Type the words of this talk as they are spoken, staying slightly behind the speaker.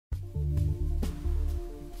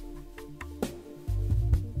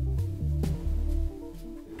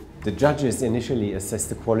The judges initially assess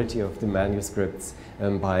the quality of the manuscripts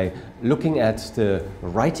by looking at the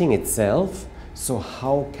writing itself, so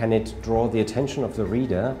how can it draw the attention of the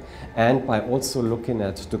reader, and by also looking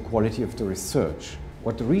at the quality of the research.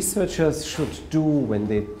 What the researchers should do when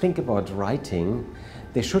they think about writing,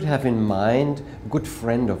 they should have in mind a good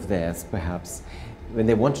friend of theirs, perhaps, when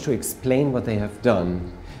they want to explain what they have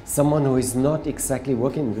done. Someone who is not exactly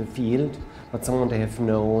working in the field, but someone they have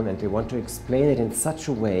known, and they want to explain it in such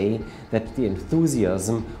a way that the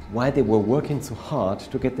enthusiasm, why they were working so hard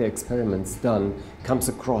to get their experiments done, comes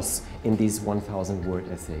across in these 1,000-word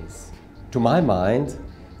essays. To my mind,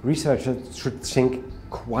 researchers should think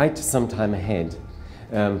quite some time ahead,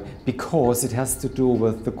 because it has to do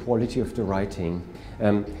with the quality of the writing.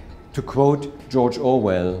 To quote George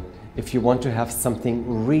Orwell, if you want to have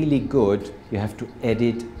something really good, you have to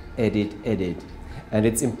edit, edit, edit. And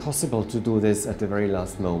it's impossible to do this at the very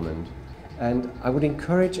last moment. And I would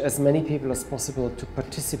encourage as many people as possible to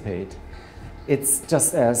participate. It's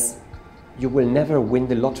just as you will never win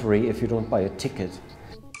the lottery if you don't buy a ticket.